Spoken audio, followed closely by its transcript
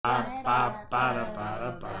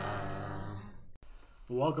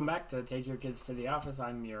Welcome back to Take Your Kids to the Office.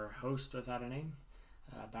 I'm your host without a name,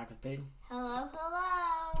 back with Peyton. Hello.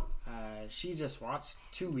 She just watched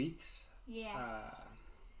 2 weeks. Yeah.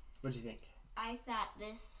 What'd you think? I thought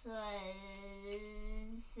this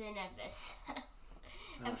was an episode.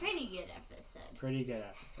 A pretty good episode. Pretty good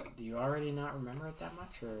episode. Do you already not remember it that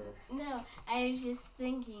much, or? No, I was just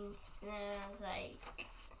thinking, and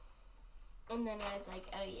then I was like,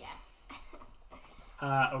 oh yeah.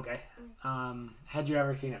 Okay. Had you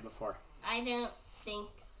ever seen it before? I don't think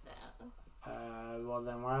so. Well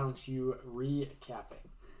then, why don't you recap it?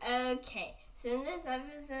 Okay, so in this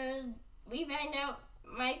episode, we find out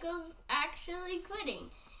Michael's actually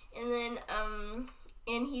quitting, and then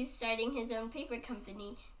and he's starting his own paper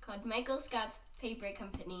company called Michael Scott's Paper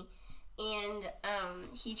Company, and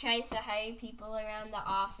he tries to hire people around the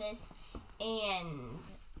office, and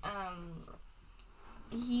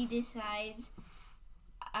he decides,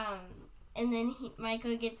 and then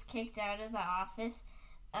Michael gets kicked out of the office,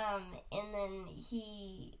 and then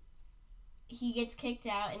he gets kicked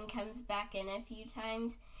out and comes back in a few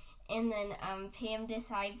times, and then Pam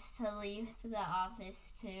decides to leave the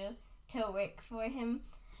office to work for him,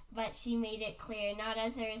 but she made it clear not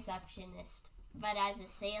as a receptionist, but as a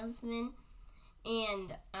salesman,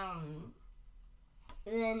 and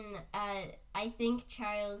then I think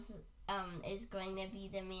Charles is going to be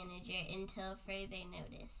the manager until further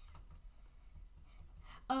notice.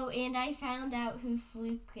 Oh, and I found out who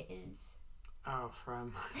Fluke is. Oh,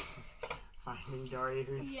 from Finding Dory,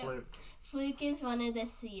 who's Fluke? Fluke is one of the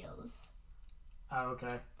seals. Oh,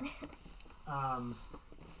 okay.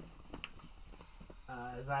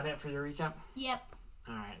 Is that it for your recap? Yep.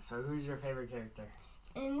 Alright, so who's your favorite character?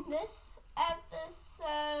 In this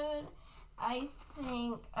episode, I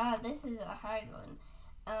think, this is a hard one.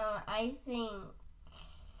 I think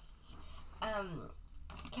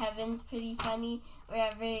Kevin's pretty funny.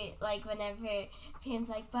 Whenever Pam's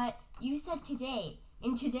like, but you said today,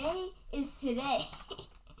 and today is today.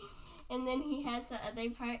 And then he has the other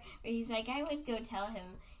part where he's like, I would go tell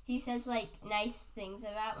him. He says nice things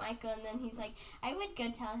about Michael, and then he's like, I would go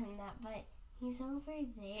tell him that, but he's over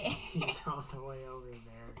there. He's all the way over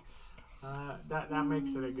there. That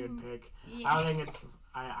makes it a good pick. Yeah.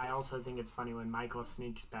 I also think it's funny when Michael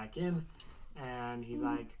sneaks back in, and he's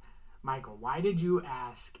like, Michael, why did you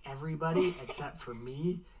ask everybody except for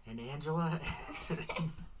me and Angela?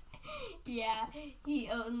 Yeah, he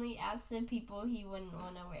only asked the people he wouldn't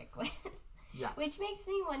want to work with. Yeah. Which makes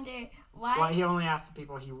me wonder why. Well, he only asked the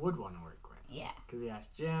people he would want to work with. Yeah. Because he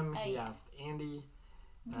asked Jim, he asked Andy.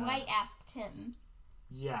 Dwight asked him.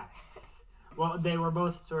 Yes. Well, they were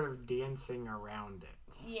both sort of dancing around it.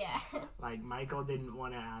 Yeah. Michael didn't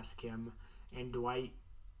want to ask him, and Dwight,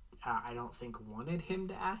 I don't think, wanted him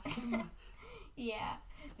to ask him. Yeah,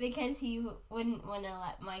 because he wouldn't want to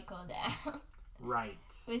let Michael down. Right.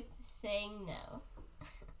 With saying no.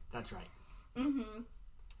 That's right. Mm-hmm.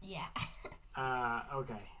 Yeah.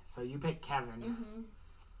 Okay, so you pick Kevin. Mm-hmm.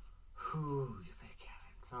 You pick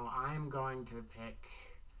Kevin. So I'm going to pick,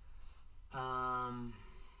 I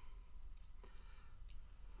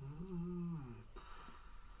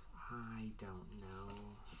don't know.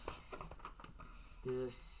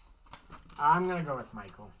 I'm going to go with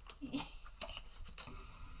Michael.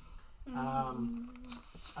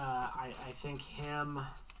 I think him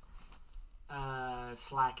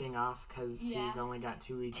slacking off because he's only got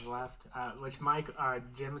 2 weeks left, which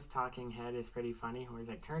Jim's talking head is pretty funny, where he's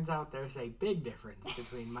like, turns out there's a big difference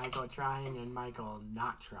between Michael trying and Michael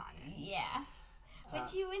not trying. Yeah,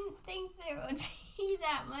 but you wouldn't think there would be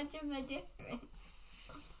that much of a difference.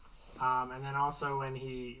 And then also when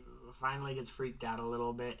he finally gets freaked out a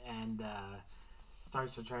little bit and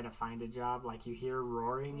starts to try to find a job, you hear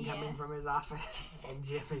roaring coming from his office, and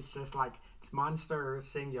Jim is just like, it's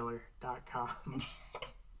monstersingular.com.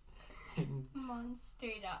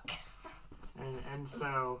 Monster.com. And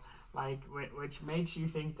so, which makes you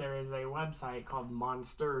think there is a website called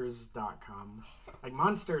monsters.com.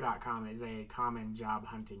 Monster.com is a common job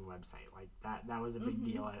hunting website. That was a big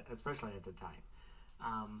deal, especially at the time.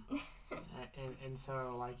 And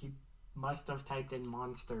so, he must have typed in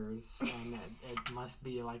monsters, and it must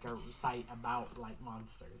be a site about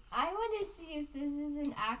monsters. I want to see if this is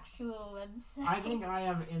an actual website. I think I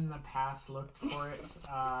have in the past looked for it.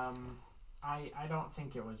 I don't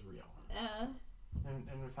think it was real. And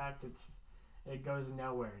in fact, it goes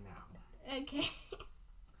nowhere now. Okay.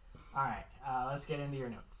 All right, let's get into your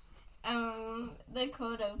notes. The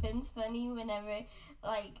quote opens funny whenever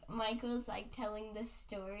Michael's telling the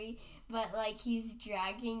story, but he's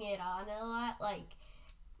dragging it on a lot.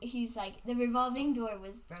 he's like, the revolving door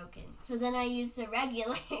was broken. So then I used a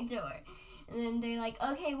regular door. And then they're like,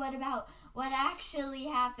 okay, what about what actually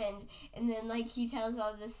happened? And then, like, he tells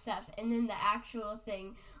all this stuff. And then the actual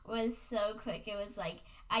thing was so quick. It was like,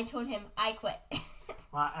 I told him, I quit.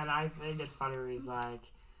 Well, and I think it's funny where he's like,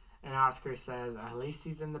 and Oscar says, at least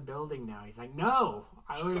he's in the building now. He's like, no,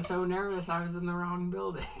 I was so nervous I was in the wrong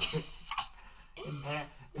building. And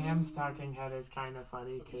Pam's talking head is kind of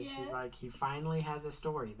funny because she's like, he finally has a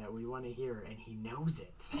story that we want to hear, and he knows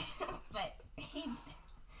it. But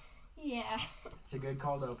yeah. It's a good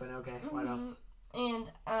cold open. Okay, what else?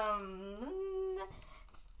 And,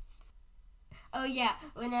 oh yeah,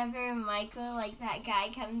 whenever Michael, like that guy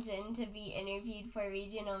comes in to be interviewed for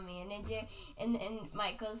regional manager, and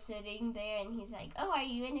Michael's sitting there and he's like, oh, are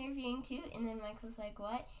you interviewing too? And then Michael's like,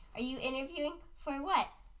 what? Are you interviewing for what?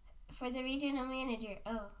 For the regional manager.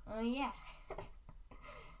 Oh yeah.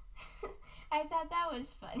 I thought that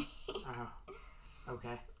was funny.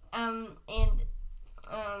 Okay.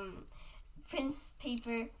 Prince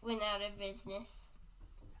Paper went out of business.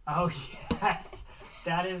 Oh, yes.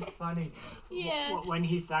 That is funny. Yeah. When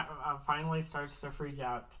he finally starts to freak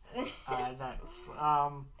out, that's,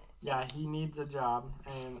 yeah, he needs a job.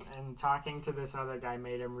 And talking to this other guy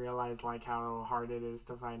made him realize, like, how hard it is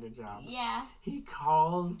to find a job. Yeah. He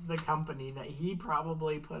calls the company that he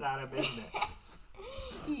probably put out of business.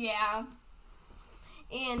 Yeah.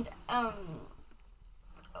 And,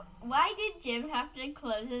 why did Jim have to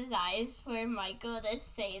close his eyes for Michael to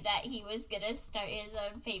say that he was going to start his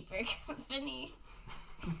own paper company?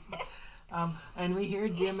 And we hear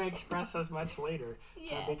Jim express as much later.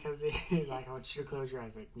 Yeah. Because he's like, I want you to close your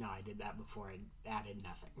eyes. Like, no, I did that before. I added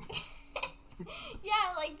nothing.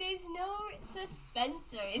 Yeah, like there's no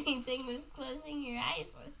suspense or anything with closing your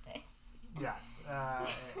eyes with this. Yes.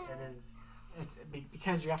 It is. It's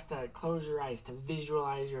because you have to close your eyes to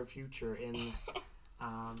visualize your future in...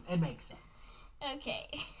 it makes sense. Okay.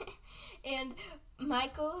 And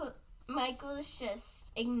Michael's just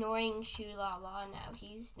ignoring Shoo La La now.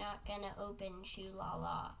 He's not gonna open Shoo La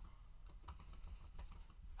La.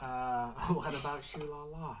 What about Shoo La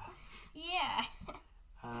La? Yeah.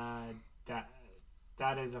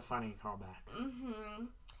 That is a funny callback. Mhm.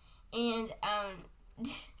 And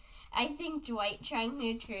I think Dwight trying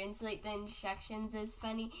to translate the instructions is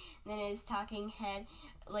funny. Then his talking head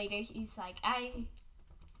later, he's like, I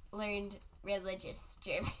learned religious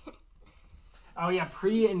German. Oh yeah,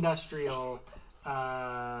 pre-industrial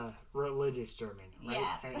religious German, right?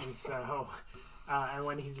 Yeah. And so, and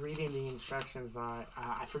when he's reading the instructions, I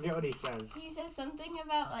forget what he says. He says something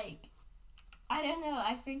about like, I don't know,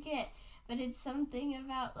 I forget, but it's something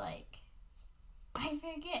about like, I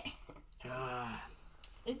forget.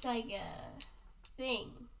 It's like a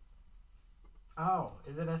thing. Oh,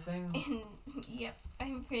 is it a thing? Yep,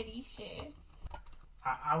 I'm pretty sure.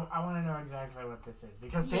 I want to know exactly what this is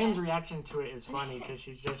because Pam's reaction to it is funny because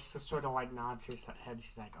she's just sort of like nods her head.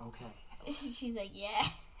 She's like, okay. She's like, yeah.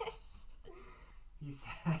 He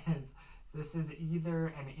says, this is either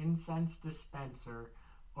an incense dispenser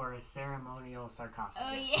or a ceremonial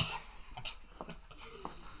sarcophagus.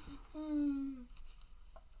 Oh,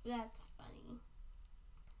 yeah. That's funny.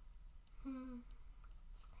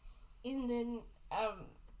 And then,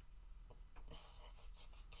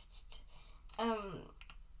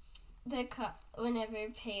 whenever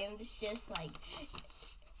Pam's just like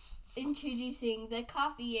introducing the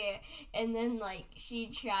copier, and then like she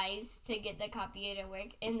tries to get the copier to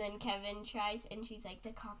work, and then Kevin tries, and she's like,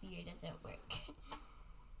 the copier doesn't work.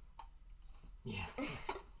 Yeah.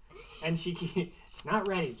 And it's not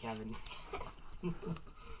ready, Kevin.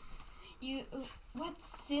 What's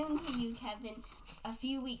soon to you, Kevin? A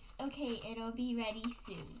few weeks. Okay, it'll be ready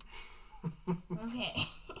soon. Okay.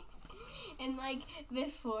 And, like,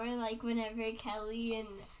 before, like, whenever Kelly and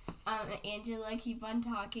Angela keep on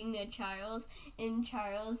talking to Charles, and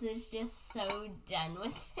Charles is just so done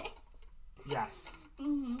with it. Yes.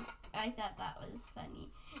 I thought that was funny.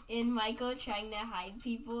 And Michael trying to hide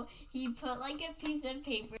people, he put, like, a piece of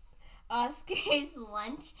paper Oscar's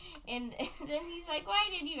lunch, and then he's like, why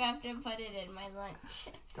did you have to put it in my lunch?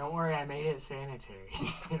 Don't worry, I made it sanitary.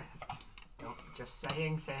 Just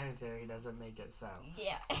saying sanitary doesn't make it so.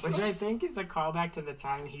 Yeah. Which I think is a callback to the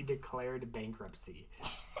time he declared bankruptcy.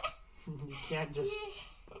 You can't just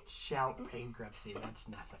shout bankruptcy. That's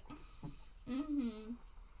nothing.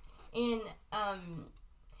 And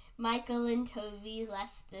Michael and Toby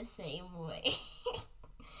left the same way.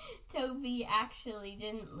 Toby actually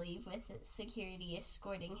didn't leave with security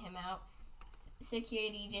escorting him out.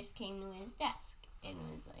 Security just came to his desk and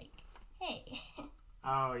was like, hey.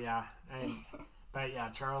 Oh, yeah. And But yeah,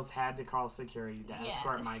 Charles had to call security to Yeah.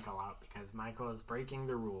 escort Michael out because Michael was breaking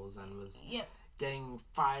the rules and was Yep. getting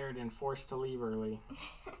fired and forced to leave early.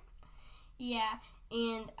 Yeah,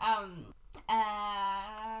 and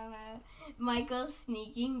Michael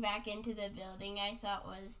sneaking back into the building I thought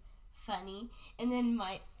was funny. And then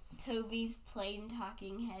Toby's plain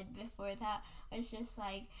talking head before that was just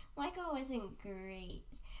like, Michael wasn't great,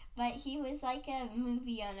 but he was like a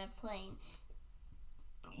movie on a plane.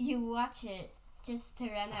 You watch it just to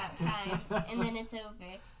run out time, and then it's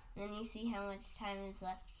over. Then you see how much time is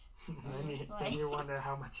left. Then you wonder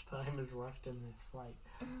how much time is left in this flight.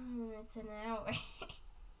 It's an hour.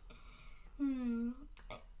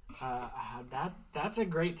 That's a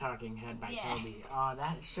great talking head by Toby.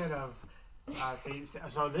 That should have.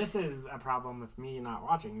 So this is a problem with me not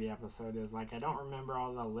watching the episode. Is like I don't remember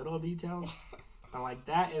all the little details. But like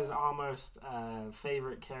that is almost a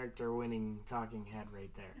favorite character winning talking head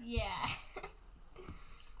right there. Yeah.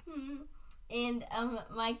 And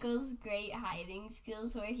Michael's great hiding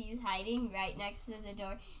skills where he's hiding right next to the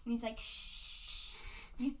door and he's like, shh,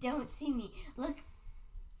 you don't see me.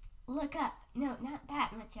 Look up. No, not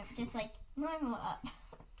that much up. Just like normal up.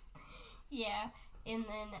 Yeah. And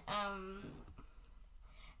then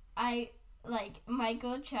I like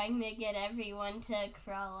Michael trying to get everyone to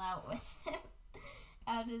crawl out with him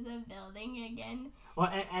out of the building again. Well,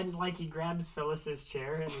 and like he grabs Phyllis's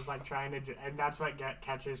chair and is like trying to, and that's what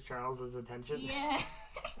catches Charles's attention. Yeah.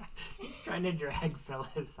 He's trying to drag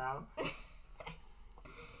Phyllis out.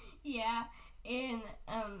 Yeah, and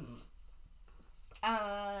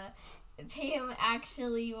Pam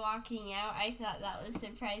actually walking out, I thought that was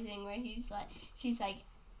surprising. Where she's like,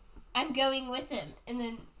 I'm going with him, and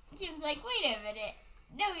then Jim's like, wait a minute,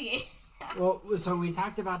 no you. Well, so we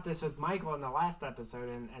talked about this with Michael in the last episode,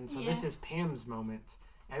 and so this is Pam's moment.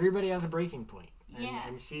 Everybody has a breaking point.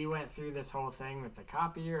 And she went through this whole thing with the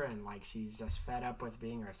copier, and like she's just fed up with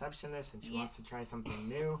being a receptionist, and she wants to try something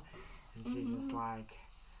new. And she's just like,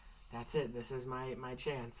 that's it. This is my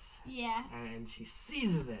chance. Yeah. And she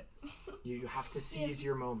seizes it. You have to seize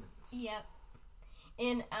your moments. Yep.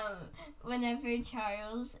 And whenever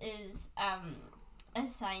Charles is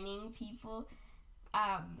assigning people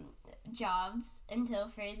jobs until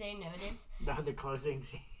further notice. The closing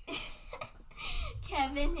scene.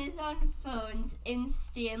 Kevin is on phones and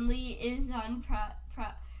Stanley is on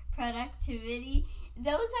productivity.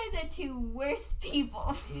 Those are the two worst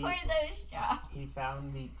people for those jobs. He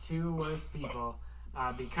found the two worst people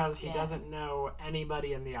because he doesn't know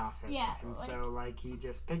anybody in the office. Yeah, and so like he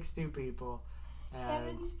just picks two people.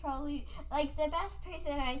 Kevin's probably like the best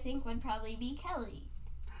person I think would probably be Kelly.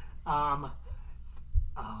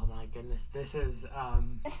 Oh my goodness, this is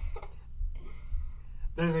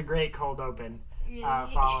there's a great cold open Really?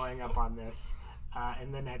 Following up on this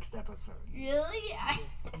in the next episode. Really?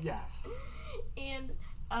 Yes. And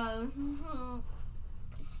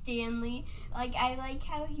Stanley, like I like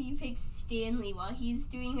how he picks Stanley while he's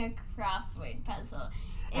doing a crossword puzzle.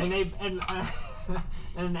 And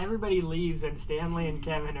and everybody leaves, and Stanley and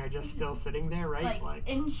Kevin are just still sitting there, right? Like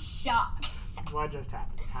in shock. What just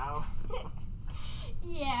happened? How?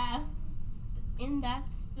 Yeah. And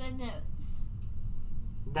that's the notes.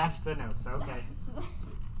 That's the notes. Okay.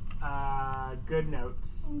 Good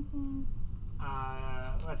notes. Mm-hmm.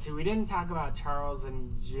 Let's see. We didn't talk about Charles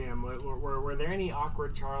and Jim. Were there any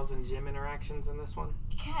awkward Charles and Jim interactions in this one?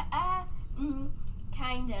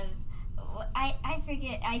 Kind of. I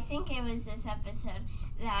forget. I think it was this episode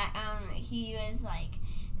that he was like,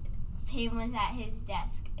 Pam was at his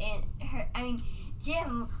desk and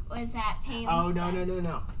Jim was at Pam's desk. Oh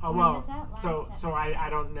no. Oh when well. Was that last so I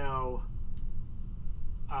don't know.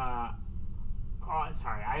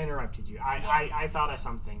 Sorry, I interrupted you. I thought of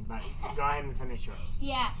something, but go ahead and finish yours.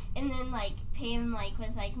 Yeah, and then like Pam like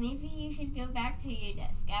was like, maybe you should go back to your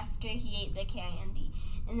desk after he ate the candy,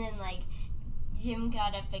 and then like Jim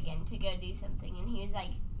got up again to go do something, and he was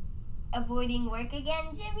like, avoiding work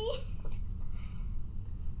again, Jimmy,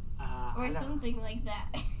 or something like that.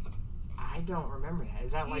 I don't remember that.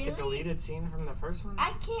 Is that like a deleted scene from the first one?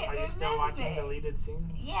 I can't remember. Are you still watching deleted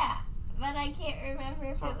scenes? Yeah. But I can't remember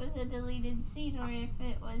if it was a deleted scene or if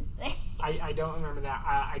it was there. I don't remember that.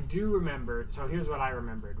 I do remember. So here's what I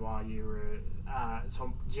remembered while you were.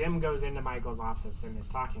 So Jim goes into Michael's office and is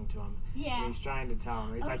talking to him. Yeah. And he's trying to tell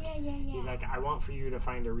him. He's He's like, I want for you to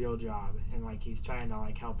find a real job, and like he's trying to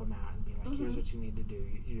like help him out and be like, here's what you need to do.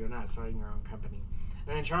 You're not starting your own company.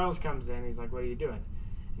 And then Charles comes in. He's like, what are you doing?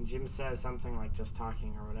 And Jim says something like just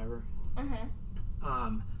talking or whatever.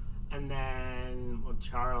 And then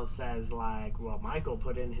Charles says, like, well, Michael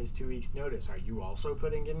put in his 2 weeks' notice. Are you also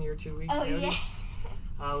putting in your 2 weeks' notice?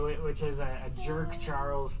 which is a jerk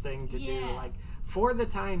Charles thing to do. Yeah. Like, for the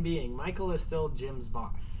time being, Michael is still Jim's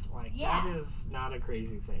boss. Like, Yeah. that is not a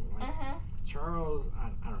crazy thing. Like, Charles, I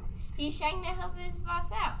don't know. He's trying to help his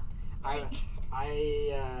boss out. Like,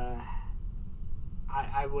 I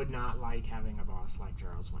would not like having a boss like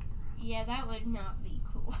Charles Weiner. yeah, that would not be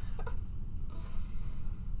cool.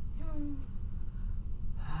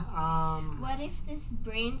 What if this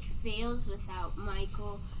branch fails without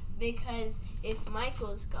Michael? Because if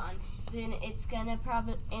Michael's gone, then it's gonna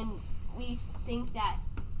probably, and we think that,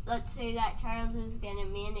 let's say that Charles is gonna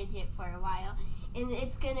manage it for a while, and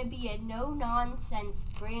it's gonna be a no-nonsense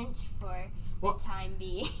branch for the time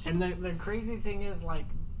being. And the crazy thing is, like,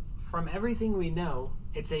 from everything we know,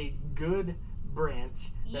 it's a good branch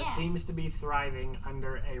that seems to be thriving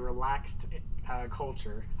under a relaxed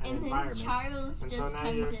culture and environment. Then Charles just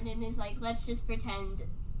comes in and is like, let's just pretend.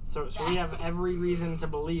 So we have every reason to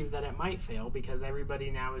believe that it might fail because everybody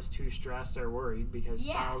now is too stressed or worried because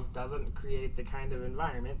Charles doesn't create the kind of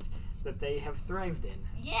environment that they have thrived in.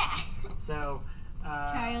 Yeah. So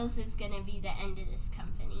Charles is going to be the end of this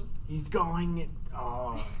company. He's going...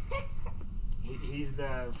 Oh. He's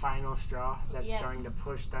the final straw that's going to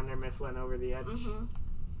push Dunder Mifflin over the edge. Mm-hmm.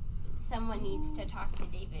 Someone needs to talk to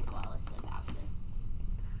David Wallace about this.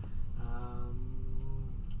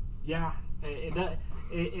 Yeah,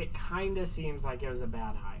 it kind of seems like it was a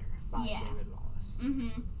bad hire by David Wallace.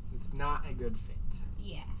 Mm-hmm. It's not a good fit.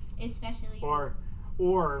 Yeah, especially...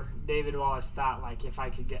 Or David Wallace thought, like, if I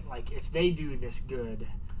could get... Like, if they do this good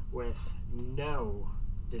with no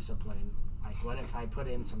discipline... Like, what if I put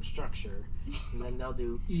in some structure, and then they'll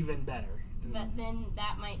do even better? But then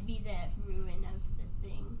that might be the ruin of the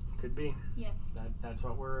thing. Could be. Yep. That's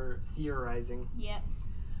what we're theorizing. Yep.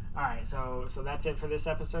 All right, so that's it for this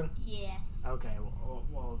episode? Yes. Okay,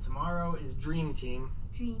 well tomorrow is Dream Team.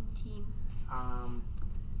 Dream Team.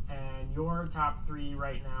 And your top 3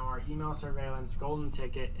 right now are Email Surveillance, Golden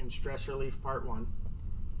Ticket, and Stress Relief Part 1.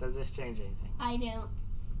 Does this change anything? I don't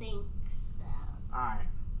think so. All right.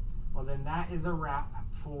 Well, then that is a wrap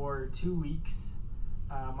for 2 weeks.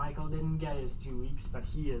 Michael didn't get his 2 weeks, but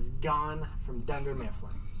he is gone from Dunder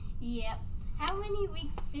Mifflin. Yep. How many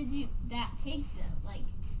weeks did that take, though? Like,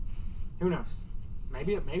 who knows?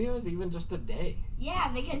 Maybe it was even just a day. Yeah,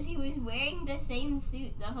 because he was wearing the same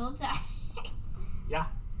suit the whole time. Yeah.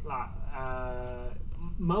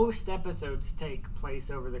 Most episodes take place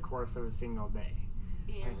over the course of a single day.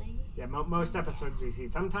 Really? Yeah, most episodes we see.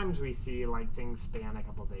 Sometimes we see, like, things span a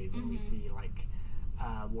couple days and we see, like,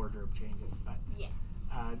 wardrobe changes. But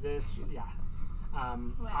this, wow.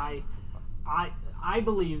 I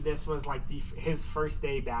believe this was, like, his first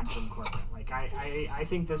day back from corporate. Like, I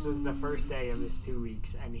think this was the first day of his 2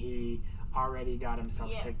 weeks, and he already got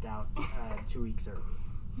himself kicked out 2 weeks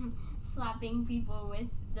early. Slapping people with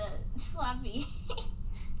the slappy.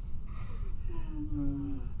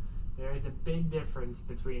 There is a big difference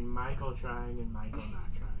between Michael trying and Michael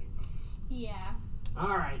not trying. Yeah.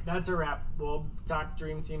 All right, that's a wrap. We'll talk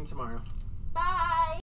Dream Team tomorrow.